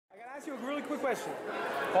ask you a really quick question.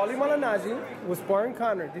 Malignaggi was sparring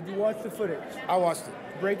Conor. Did you watch the footage? I watched it.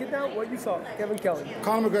 Break it down. What you saw, Kevin Kelley.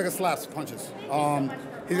 Conor McGregor slaps punches.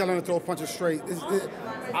 He's got to learn to throw punches straight.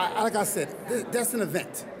 Like I said, that's an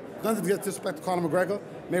event. Nothing to get disrespect to Conor McGregor,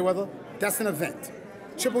 Mayweather. That's an event.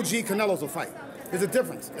 Triple G Canelo's a fight. There's a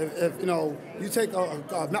difference. If you know, you take a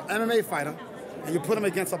MMA fighter and you put him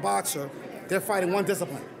against a boxer, they're fighting one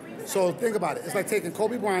discipline. So think about it. It's like taking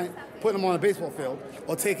Kobe Bryant, putting him on a baseball field,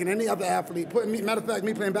 or taking any other athlete, matter of fact,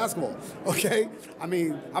 me playing basketball, okay? I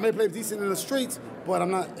mean, I may play decent in the streets, but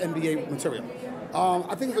I'm not NBA material.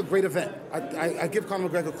 I think it's a great event. I give Conor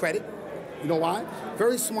McGregor credit. You know why?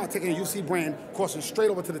 Very smart, taking a UC brand, crossing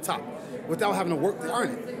straight over to the top without having to work to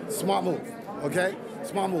earn it. Smart move, okay?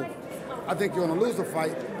 Smart move. I think you're going to lose the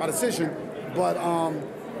fight by decision, but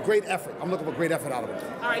great effort. I'm looking for great effort out of it.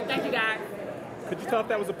 All right, thank you, guys. Could you tell if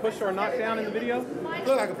that was a push or a knockdown in the video? Looked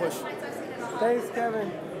like a push. Thanks, Kevin.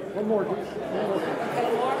 One more.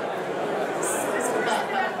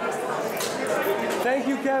 Thank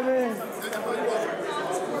you, Kevin.